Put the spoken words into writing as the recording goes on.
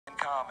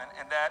common,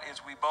 and that is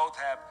we both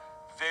have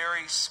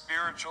very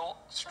spiritual,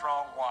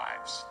 strong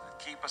wives that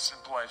keep us in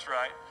place,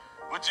 right?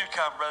 Would you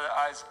come, Brother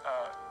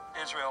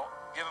Israel?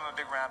 Give him a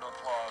big round of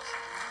applause.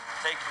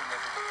 Take your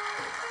liberty.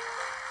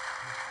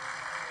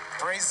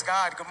 Praise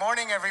God. Good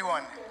morning,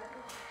 everyone.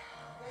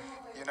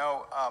 You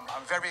know,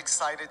 I'm very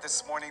excited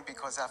this morning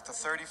because after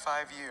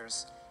 35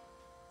 years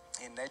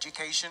in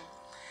education,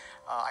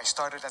 I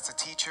started as a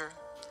teacher,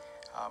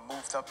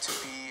 moved up to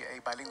be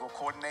a bilingual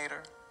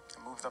coordinator,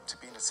 moved up to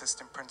be an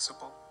assistant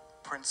principal,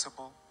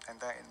 and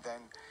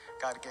then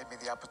God gave me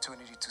the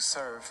opportunity to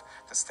serve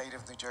the state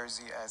of New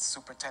Jersey as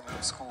superintendent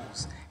of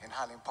schools in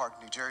Highland Park,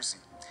 New Jersey.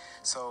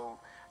 So,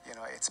 you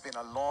know, it's been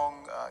a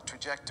long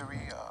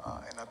trajectory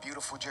and a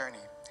beautiful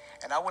journey.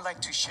 And I would like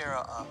to share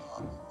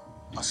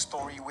a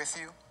story with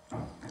you.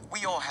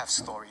 We all have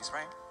stories,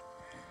 right?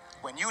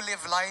 When you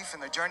live life, in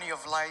the journey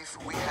of life,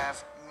 we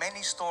have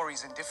many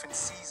stories in different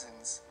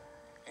seasons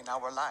in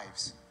our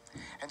lives.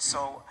 And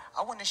so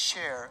I want to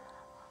share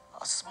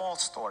a small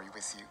story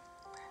with you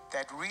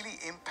that really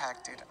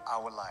impacted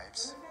our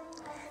lives.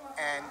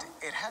 And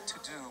it had to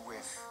do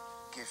with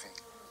giving,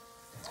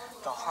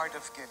 the heart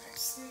of giving.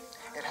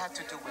 It had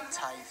to do with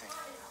tithing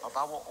of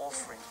our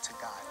offering to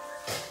God.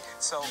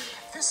 So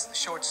this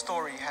short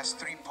story has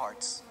 3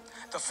 parts.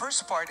 The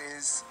first part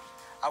is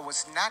I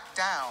was knocked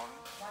down,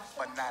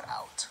 but not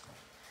out.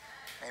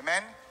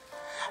 Amen?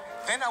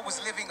 Then I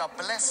was living a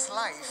blessed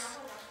life,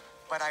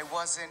 but I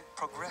wasn't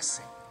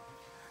progressing.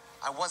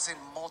 I wasn't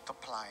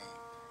multiplying.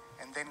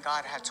 And then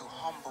God had to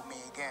humble me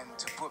again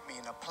to put me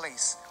in a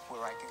place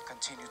where I can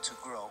continue to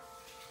grow,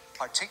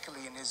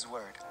 particularly in His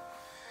Word.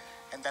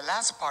 And the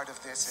last part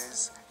of this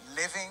is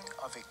living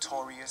a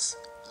victorious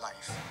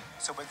life.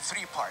 So with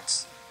 3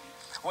 parts.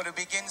 Well, it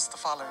begins the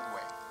following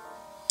way.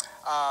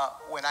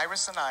 When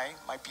Iris and I,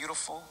 my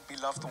beautiful,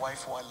 beloved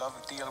wife, who I love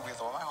dearly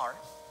with all my heart,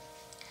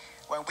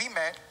 when we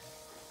met,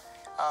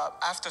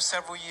 after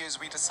several years,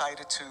 we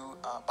decided to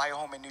buy a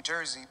home in New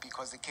Jersey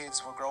because the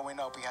kids were growing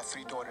up. We had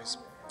 3 daughters,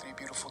 3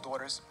 beautiful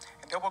daughters,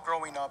 and they were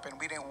growing up, and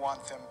we didn't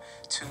want them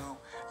to,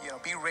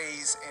 be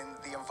raised in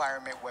the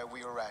environment where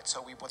we were at.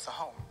 So we bought the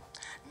home,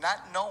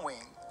 not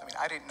knowing.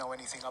 I didn't know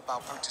anything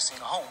about purchasing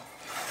a home,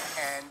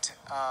 and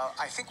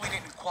I think we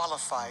didn't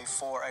qualify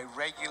for a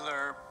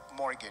regular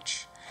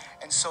mortgage.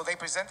 And so they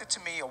presented to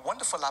me a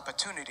wonderful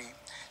opportunity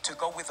to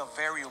go with a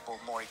variable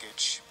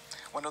mortgage,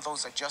 one of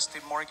those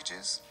adjusted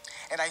mortgages.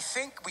 And I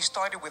think we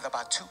started with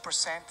about 2%,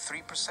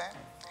 3%,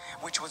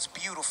 which was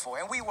beautiful.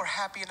 And we were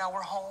happy in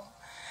our home,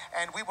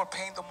 and we were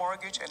paying the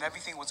mortgage, and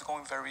everything was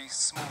going very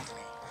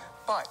smoothly.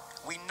 But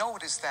we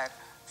noticed that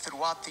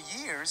throughout the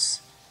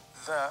years,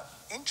 the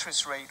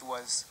interest rate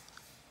was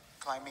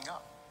climbing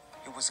up.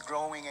 It was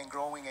growing and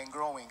growing and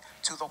growing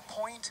to the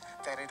point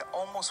that it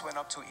almost went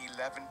up to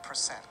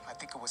 11%. I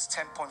think it was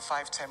 10.5,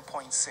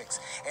 10.6.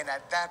 And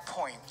at that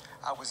point,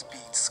 I was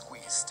being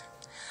squeezed.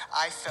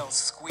 I felt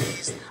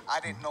squeezed. I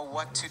didn't know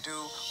what to do.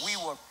 We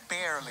were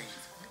barely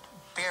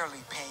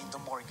paying the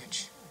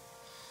mortgage.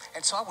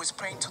 And so I was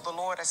praying to the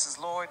Lord. I says,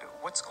 Lord,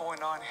 what's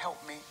going on? Help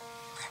me.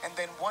 And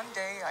then one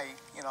day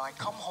I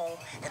come home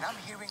and I'm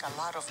hearing a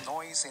lot of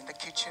noise in the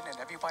kitchen and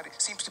everybody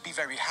seems to be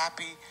very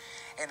happy.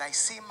 And I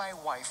see my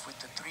wife with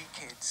the 3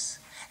 kids,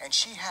 and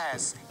she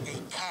has a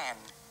can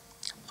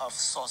of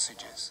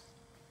sausages.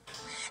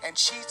 And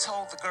she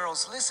told the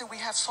girls, listen, we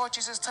have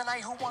sausages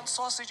tonight. Who wants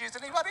sausages?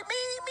 And everybody,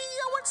 me,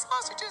 I want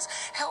sausages.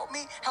 Help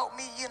me,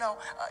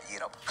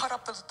 cut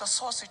up the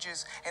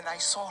sausages. And I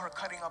saw her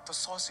cutting up the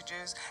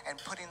sausages and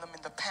putting them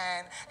in the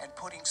pan and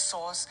putting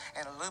sauce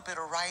and a little bit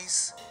of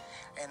rice.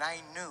 And I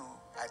knew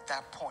at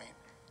that point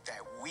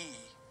that we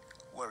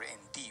were in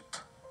deep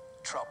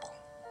trouble.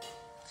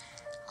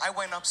 I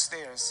went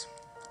upstairs.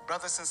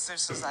 Brothers and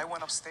sisters, I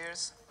went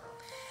upstairs.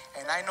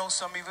 And I know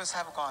some of us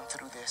have gone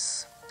through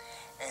this.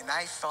 And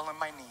I fell on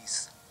my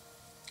knees.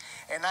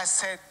 And I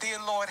said, dear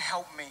Lord,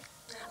 help me.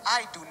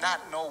 I do not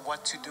know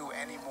what to do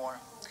anymore.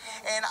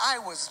 And I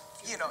was,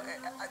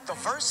 the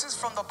verses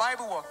from the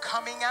Bible were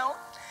coming out,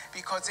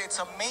 because it's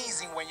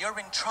amazing when you're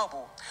in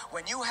trouble,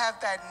 when you have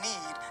that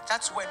need,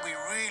 that's when we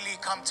really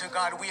come to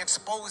God. We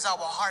expose our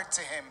heart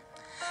to Him.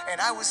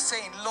 And I was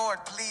saying, Lord,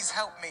 please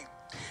help me.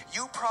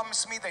 You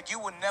promised me that you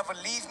would never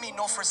leave me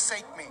nor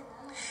forsake me.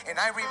 And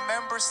I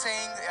remember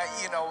saying,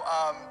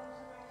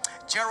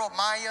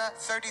 Jeremiah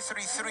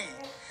 33:3,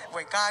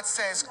 where God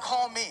says,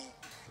 call me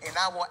and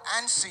I will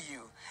answer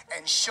you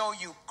and show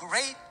you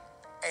great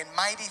and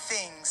mighty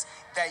things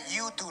that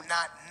you do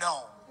not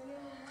know.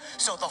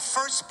 So the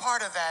first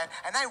part of that,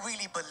 and I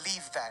really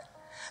believe that,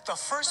 the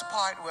first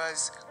part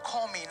was,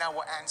 call me and I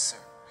will answer.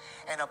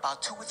 And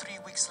about 2 or 3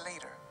 weeks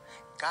later,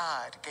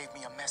 God gave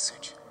me a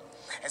message.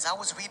 As I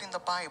was reading the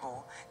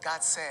Bible,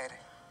 God said,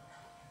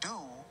 do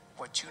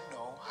what you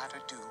know how to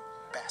do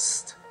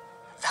best.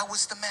 That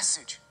was the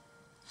message.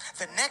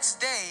 The next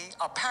day,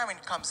 a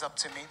parent comes up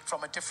to me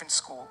from a different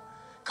school,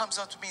 comes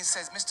up to me and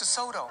says, Mr.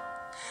 Soto,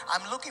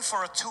 I'm looking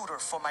for a tutor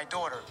for my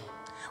daughter.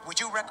 Would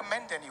you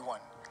recommend anyone?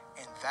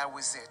 And that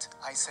was it.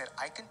 I said,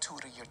 I can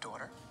tutor your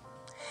daughter.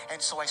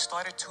 And so I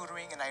started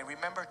tutoring, and I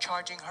remember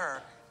charging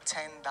her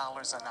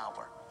 $10 an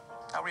hour.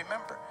 Now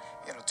remember,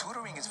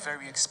 tutoring is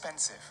very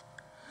expensive.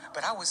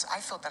 But I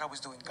felt that I was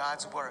doing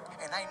God's work,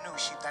 and I knew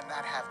she did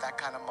not have that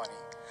kind of money.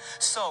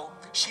 So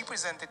she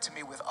presented to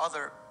me with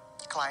other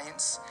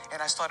clients,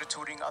 and I started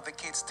tutoring other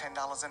kids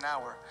 $10 an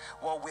hour.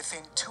 Well,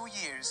 within 2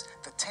 years,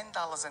 the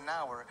 $10 an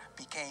hour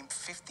became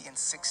 $50 and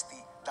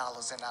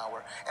 $60 an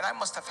hour. And I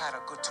must have had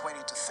a good 20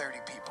 to 30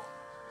 people.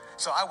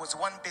 So I was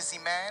one busy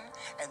man,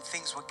 and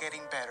things were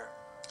getting better,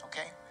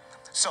 okay?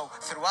 So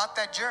throughout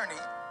that journey,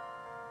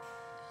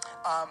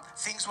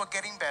 things were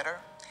getting better,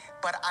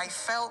 but I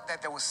felt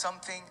that there was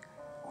something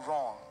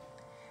wrong.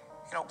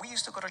 We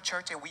used to go to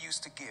church and we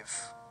used to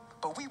give,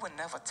 but we were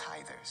never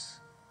tithers.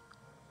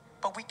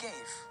 But we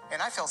gave,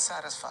 and I felt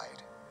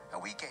satisfied,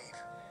 and we gave.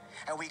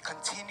 And we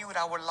continued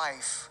our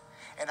life,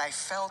 and I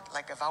felt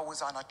like if I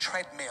was on a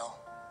treadmill.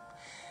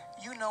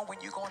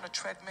 When you go on a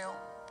treadmill,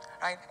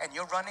 right, and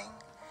you're running,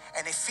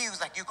 and it feels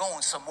like you're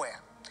going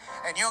somewhere,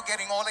 and you're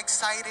getting all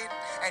excited,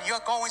 and you're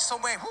going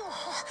somewhere.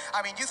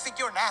 I mean, you think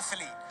you're an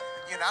athlete.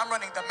 I'm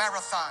running the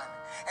marathon.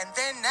 And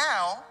then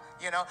now,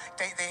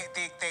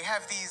 they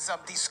have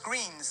these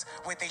screens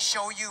where they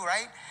show you,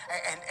 right?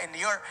 And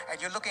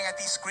you're looking at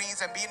these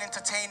screens and being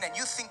entertained, and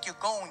you think you're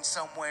going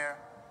somewhere,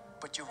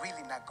 but you're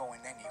really not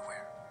going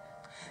anywhere.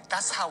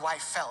 That's how I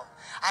felt.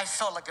 I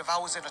felt like if I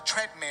was in a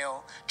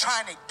treadmill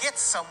trying to get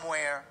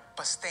somewhere,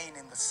 but staying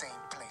in the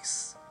same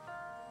place.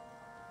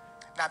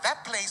 Now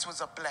that place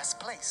was a blessed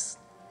place,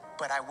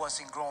 but I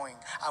wasn't growing.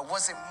 I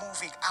wasn't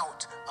moving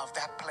out of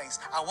that place.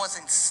 I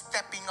wasn't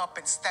stepping up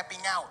and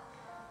stepping out.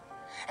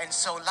 And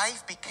so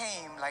life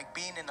became like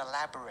being in a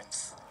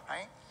labyrinth,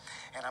 right?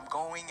 And I'm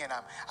going, and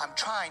I'm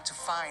trying to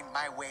find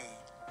my way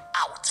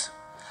out.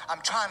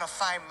 I'm trying to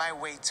find my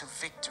way to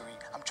victory.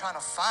 I'm trying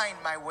to find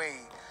my way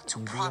to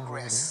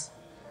progress.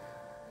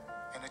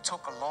 And it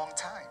took a long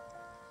time.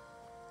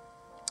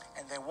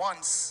 And then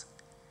once,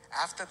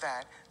 after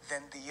that,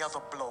 then the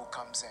other blow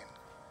comes in.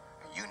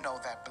 You know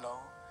that blow.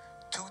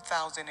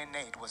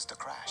 2008 was the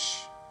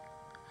crash.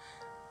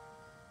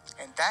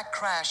 And that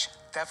crash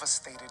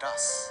devastated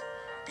us,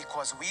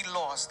 because we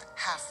lost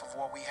half of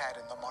what we had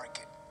in the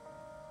market.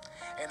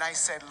 And I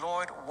said,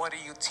 Lord, what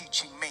are you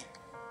teaching me?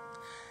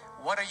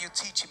 What are you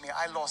teaching me?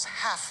 I lost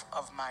half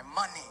of my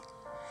money.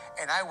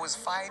 And I was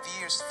 5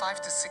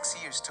 to 6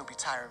 years to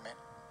retirement.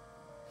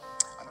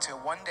 Until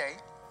one day,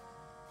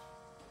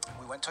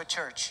 we went to a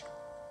church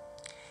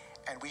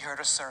and we heard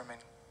a sermon.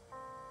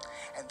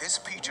 And this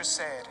preacher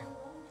said,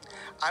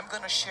 I'm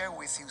going to share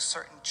with you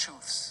certain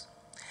truths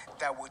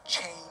that will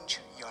change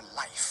your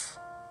life,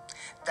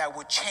 that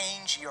would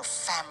change your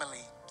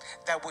family,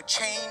 that would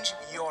change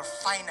your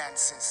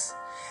finances,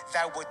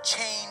 that would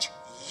change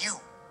you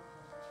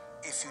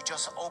if you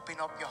just open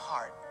up your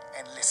heart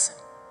and listen.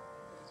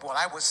 Well,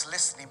 I was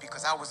listening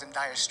because I was in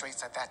dire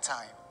straits at that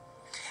time.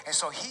 And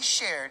so he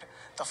shared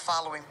the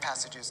following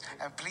passages.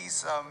 And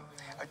please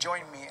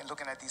join me in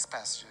looking at these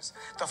passages.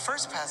 The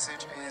first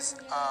passage is,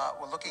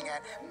 we're looking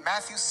at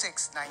Matthew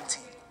 6:19.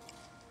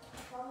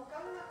 All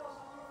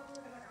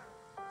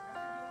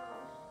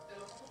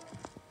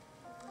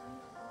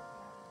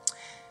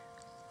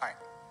right.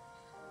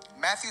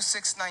 Matthew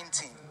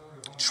 6:19.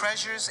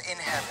 Treasures in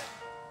heaven.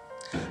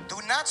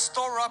 Do not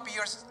store up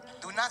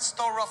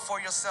for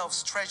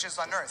yourselves treasures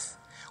on earth,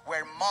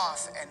 where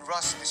moth and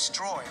rust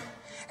destroy,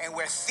 and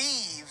where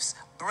thieves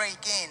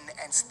break in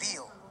and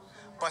steal.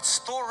 But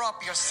store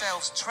up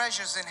yourselves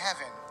treasures in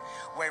heaven,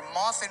 where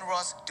moth and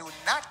rust do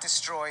not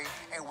destroy,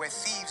 and where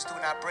thieves do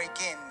not break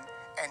in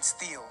and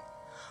steal.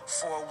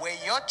 For where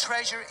your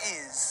treasure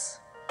is,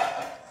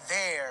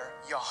 there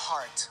your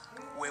heart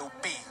will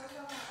be.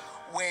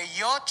 Where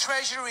your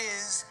treasure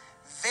is,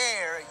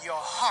 there your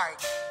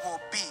heart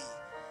will be.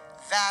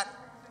 That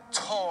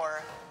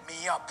tore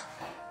me up,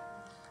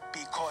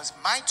 because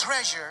my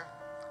treasure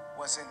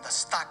was in the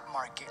stock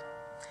market.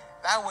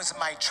 That was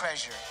my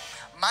treasure.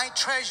 My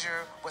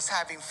treasure was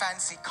having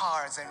fancy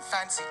cars and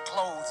fancy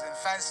clothes and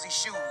fancy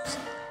shoes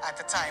at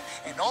the time.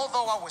 And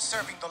although I was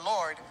serving the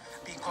Lord,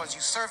 because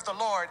you serve the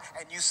Lord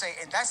and you say,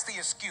 and that's the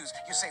excuse,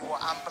 you say, well,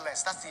 I'm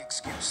blessed. That's the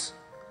excuse.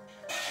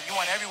 And you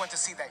want everyone to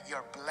see that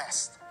you're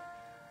blessed.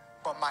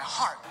 But my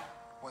heart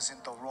was in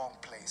the wrong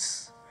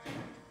place.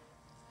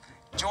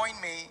 Join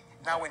me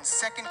now in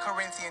 2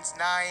 Corinthians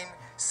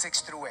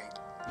 9:6-8.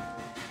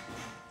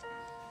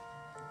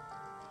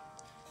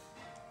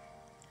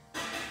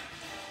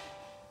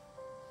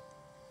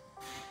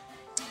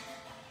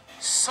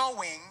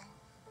 Sowing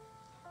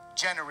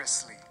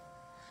generously.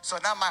 So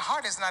now my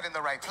heart is not in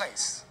the right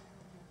place,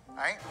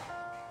 right?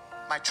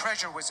 My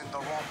treasure was in the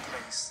wrong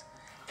place.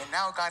 And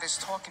now God is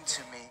talking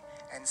to me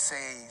and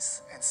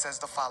says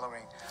the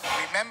following.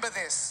 Remember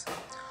this,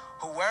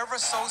 whoever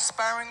sows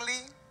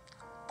sparingly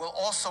will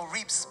also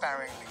reap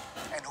sparingly,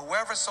 and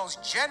whoever sows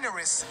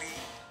generously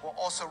will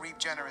also reap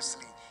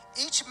generously.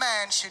 Each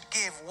man should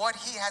give what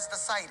he has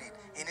decided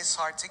in his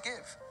heart to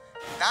give,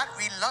 not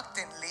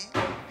reluctantly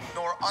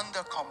nor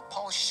under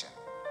compulsion,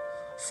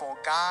 for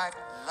God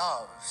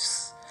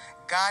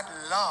God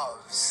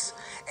loves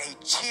a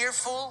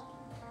cheerful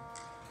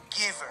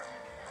giver,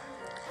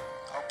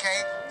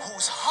 okay,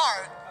 whose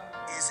heart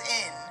is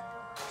in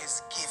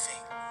his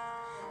giving.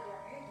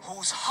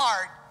 Whose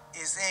heart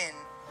is in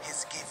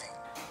his giving.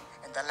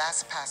 And the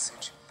last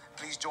passage,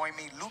 please join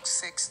me, Luke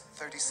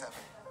 6:37.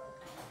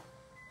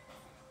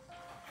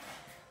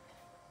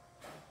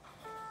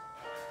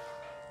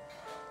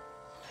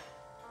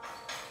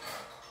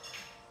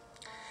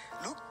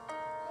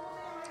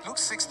 Luke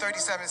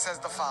 6:37 says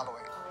the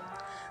following.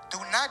 Do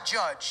not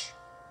judge,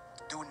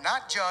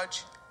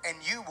 and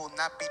you will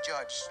not be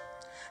judged.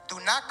 Do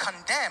not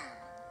condemn,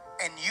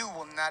 and you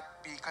will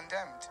not be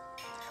condemned.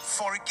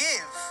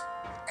 Forgive,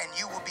 and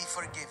you will be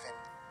forgiven.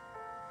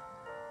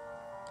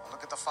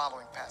 Look at the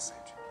following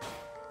passage.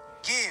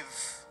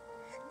 Give,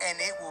 and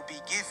it will be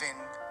given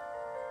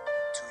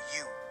to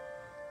you.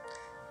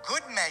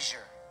 Good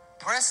measure,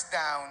 pressed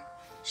down,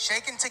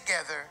 shaken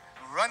together,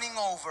 running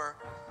over,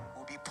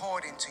 will be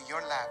poured into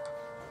your lap.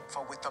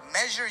 For with the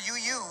measure you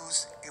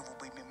use, it will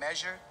be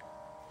measured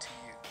to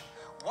you.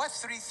 What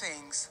three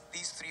things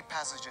these three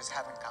passages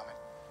have in common?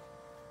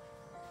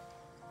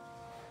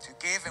 To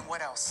give, and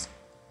what else?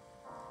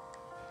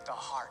 The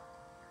heart.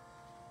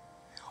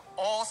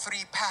 All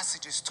three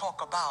passages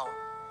talk about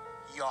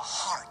your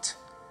heart.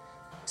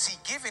 See,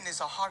 giving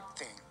is a heart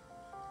thing.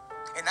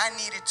 And I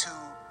needed to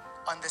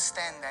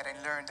understand that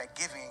and learn that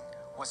giving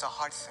was a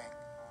heart thing.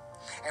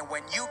 And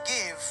when you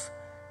give,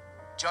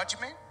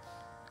 judgment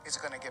is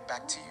going to get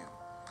back to you.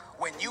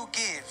 When you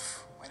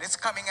give, when it's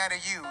coming out of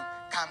you,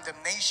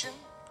 condemnation,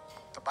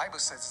 the Bible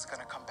says it's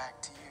going to come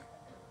back to you.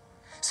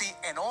 See,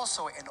 and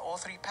also in all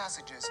three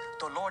passages,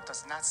 the Lord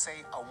does not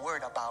say a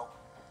word about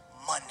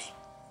money.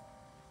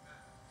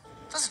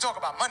 It doesn't talk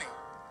about money.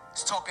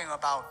 It's talking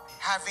about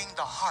having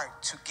the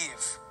heart to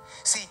give.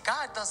 See,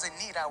 God doesn't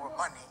need our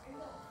money.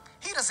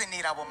 He doesn't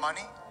need our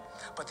money.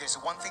 But there's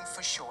one thing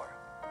for sure.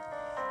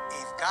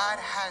 If God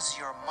has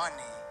your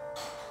money,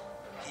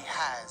 he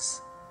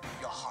has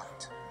your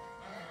heart.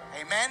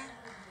 Amen?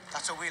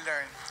 That's what we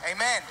learn.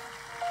 Amen.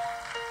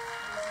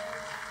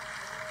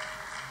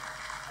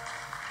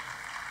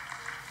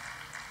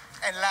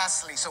 And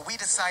lastly, so we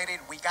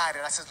decided, we got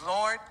it. I said,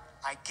 Lord,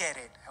 I get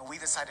it. And we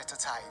decided to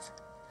tithe.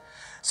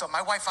 So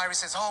my wife Iris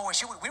says,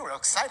 we were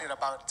excited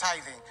about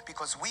tithing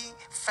because we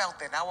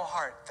felt in our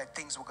heart that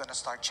things were going to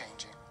start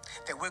changing,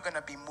 that we're going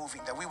to be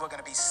moving, that we were going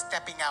to be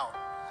stepping out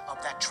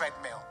of that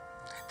treadmill,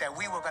 that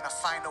we were going to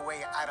find a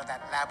way out of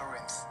that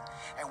labyrinth.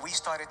 And we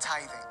started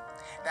tithing.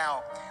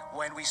 Now,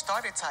 when we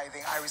started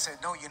tithing, Iris said,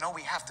 no,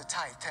 we have to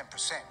tithe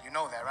 10%. You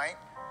know that, right?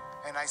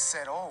 And I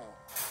said, all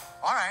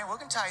right, we're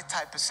going to tithe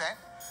 10%.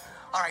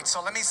 All right,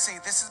 so let me see.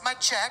 This is my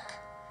check.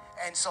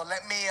 And so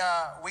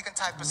we can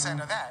tithe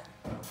percent of that.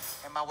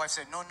 And my wife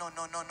said, no,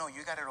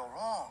 you got it all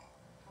wrong.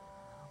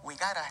 We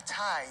got to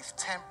tithe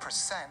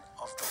 10%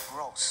 of the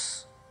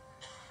gross.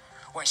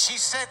 When she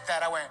said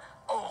that, I went,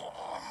 oh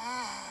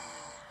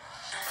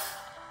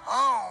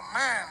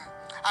man.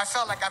 I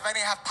felt like I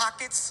didn't have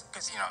pockets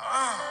because,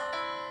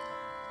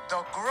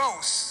 the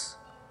gross.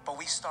 But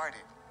we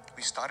started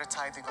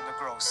tithing on the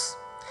gross.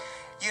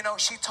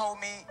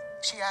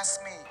 She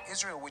asked me,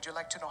 Israel, would you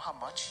like to know how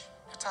much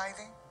you're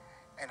tithing?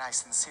 And I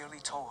sincerely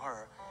told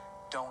her,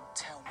 don't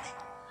tell me.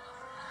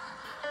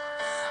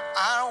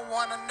 I don't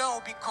want to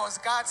know because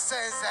God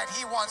says that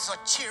he wants a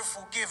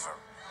cheerful giver.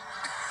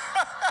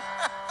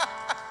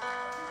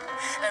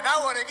 And I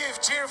want to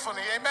give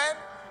cheerfully. Amen?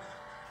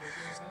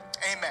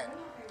 Amen.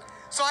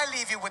 So I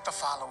leave you with the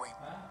following.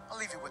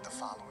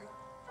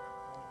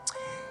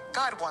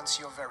 God wants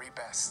your very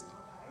best.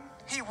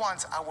 He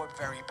wants our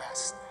very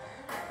best.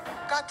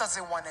 God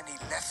doesn't want any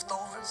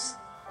leftovers.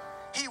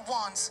 He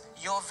wants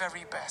your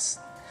very best.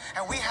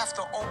 And we have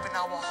to open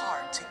our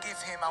heart to give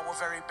him our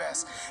very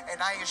best.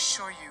 And I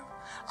assure you,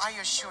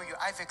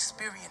 I've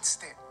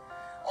experienced it.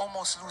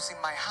 Almost losing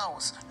my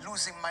house,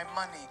 losing my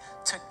money.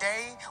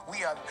 Today,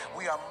 we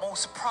are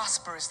most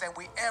prosperous than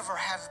we ever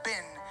have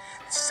been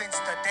since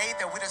the day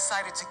that we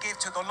decided to give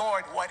to the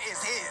Lord what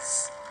is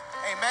his.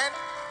 Amen?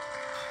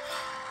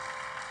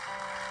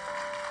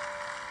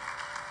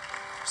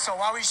 So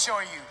I will show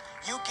you.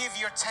 You give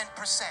your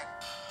 10%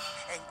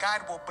 and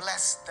God will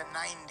bless the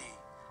 90.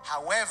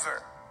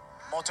 However,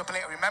 multiply.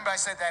 Remember I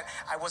said that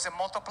I wasn't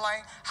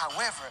multiplying?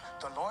 However,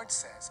 the Lord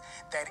says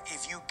that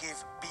if you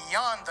give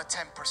beyond the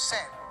 10%,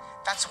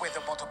 that's where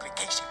the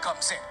multiplication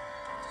comes in.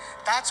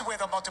 That's where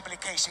the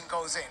multiplication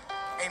goes in.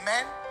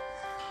 Amen?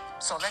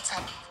 So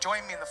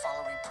join me in the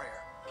following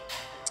prayer.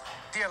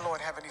 Dear Lord,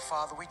 Heavenly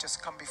Father, we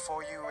just come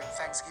before you in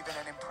thanksgiving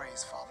and in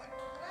praise, Father.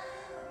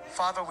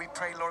 Father, we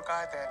pray, Lord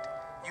God, that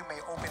you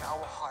may open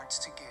our hearts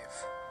to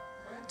give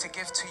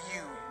to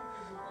you,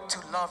 to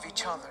love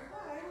each other,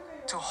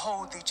 to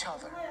hold each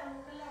other.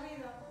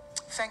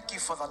 Thank you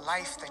for the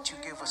life that you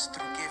give us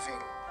through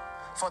giving.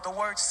 For the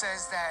word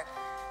says that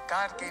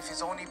God gave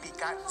his only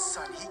begotten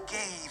son. He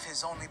gave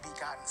his only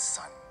begotten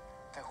son,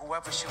 that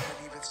whoever should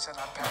believe it shall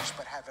not perish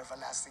but have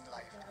everlasting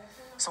life.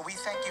 So we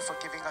thank you for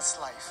giving us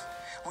life.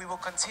 We will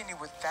continue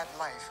with that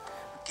life,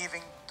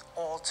 giving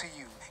all to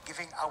you,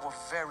 giving our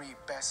very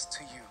best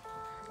to you,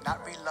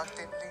 not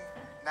reluctantly,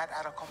 not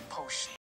out of compulsion.